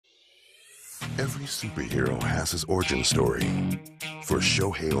Every superhero has his origin story. For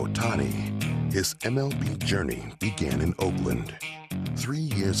Shohei Ohtani, his MLB journey began in Oakland. 3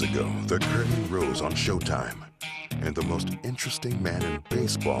 years ago, the curtain rose on Showtime, and the most interesting man in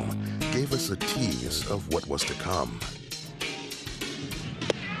baseball gave us a tease of what was to come.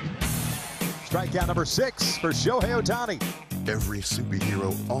 Strikeout number 6 for Shohei Ohtani. Every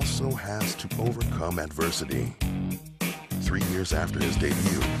superhero also has to overcome adversity. 3 years after his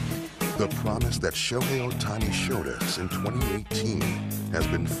debut, the promise that Shohei Ohtani showed us in 2018 has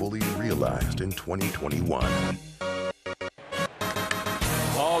been fully realized in 2021.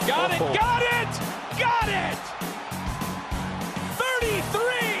 Oh, got it! Got it! Got it! 33!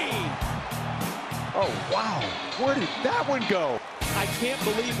 Oh, wow. Where did that one go? I can't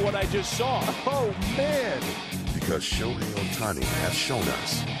believe what I just saw. Oh, man. Because Shohei Ohtani has shown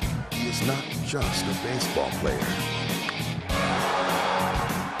us he is not just a baseball player.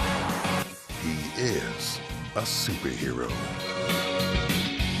 He is a superhero.